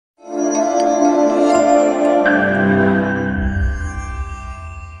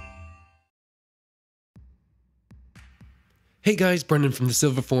Hey guys, Brendan from the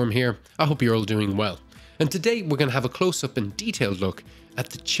Silver Forum here. I hope you're all doing well. And today we're going to have a close-up and detailed look at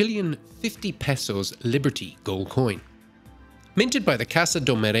the Chilean 50 pesos Liberty gold coin. Minted by the Casa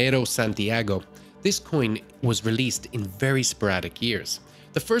do Merero Santiago, this coin was released in very sporadic years.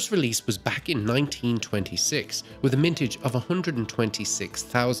 The first release was back in 1926 with a mintage of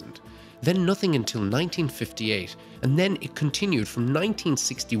 126,000. Then nothing until 1958, and then it continued from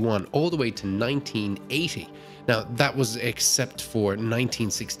 1961 all the way to 1980. Now that was except for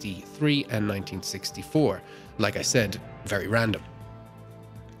 1963 and 1964. Like I said, very random.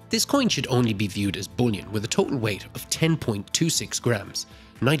 This coin should only be viewed as bullion with a total weight of 10.26 grams,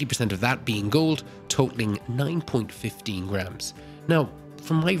 90% of that being gold, totaling 9.15 grams. Now,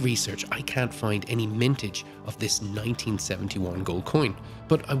 from my research, I can't find any mintage of this 1971 gold coin,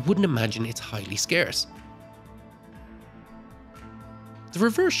 but I wouldn't imagine it's highly scarce. The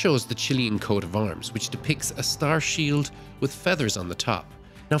reverse shows the Chilean coat of arms, which depicts a star shield with feathers on the top.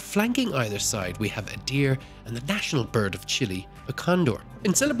 Now flanking either side we have a deer and the national bird of Chile, a condor.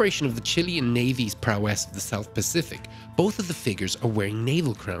 In celebration of the Chilean Navy's prowess of the South Pacific, both of the figures are wearing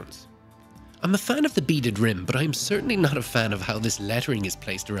naval crowns. I'm a fan of the beaded rim, but I am certainly not a fan of how this lettering is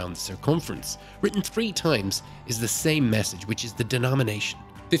placed around the circumference. Written 3 times is the same message, which is the denomination: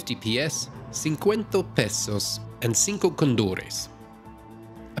 50 PS, 50 pesos, and 5 condores.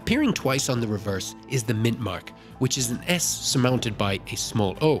 Appearing twice on the reverse is the mint mark, which is an S surmounted by a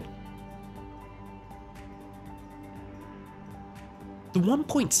small O. The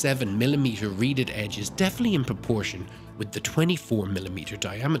 1.7mm reeded edge is definitely in proportion with the 24mm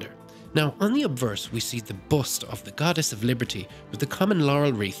diameter. Now on the obverse we see the bust of the goddess of liberty with the common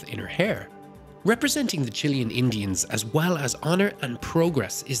laurel wreath in her hair. Representing the Chilean Indians as well as honor and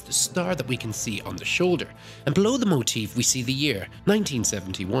progress is the star that we can see on the shoulder, and below the motif we see the year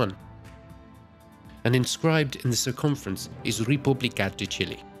 1971. And inscribed in the circumference is República de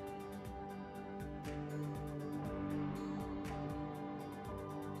Chile.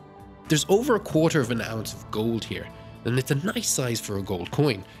 There's over 1/4 of an ounce of gold here, and it's a nice size for a gold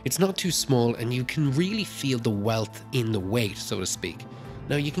coin. It's not too small and you can really feel the wealth in the weight, so to speak.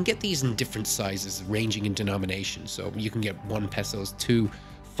 Now you can get these in different sizes ranging in denomination, so you can get 1 pesos, 2,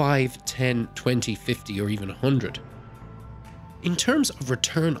 5, 10, 20, 50 or even 100. In terms of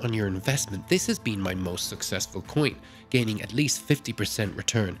return on your investment, this has been my most successful coin, gaining at least 50%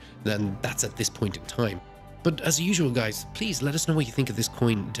 return, and that's at this point in time. But as usual guys, please let us know what you think of this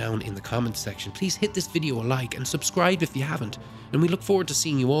coin down in the comments section. Please hit this video a like and subscribe if you haven't, and we look forward to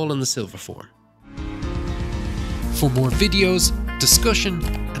seeing you all on the Silver Forum. For more videos, discussion,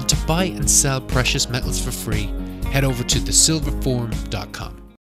 and to buy and sell precious metals for free, head over to thesilverforum.com.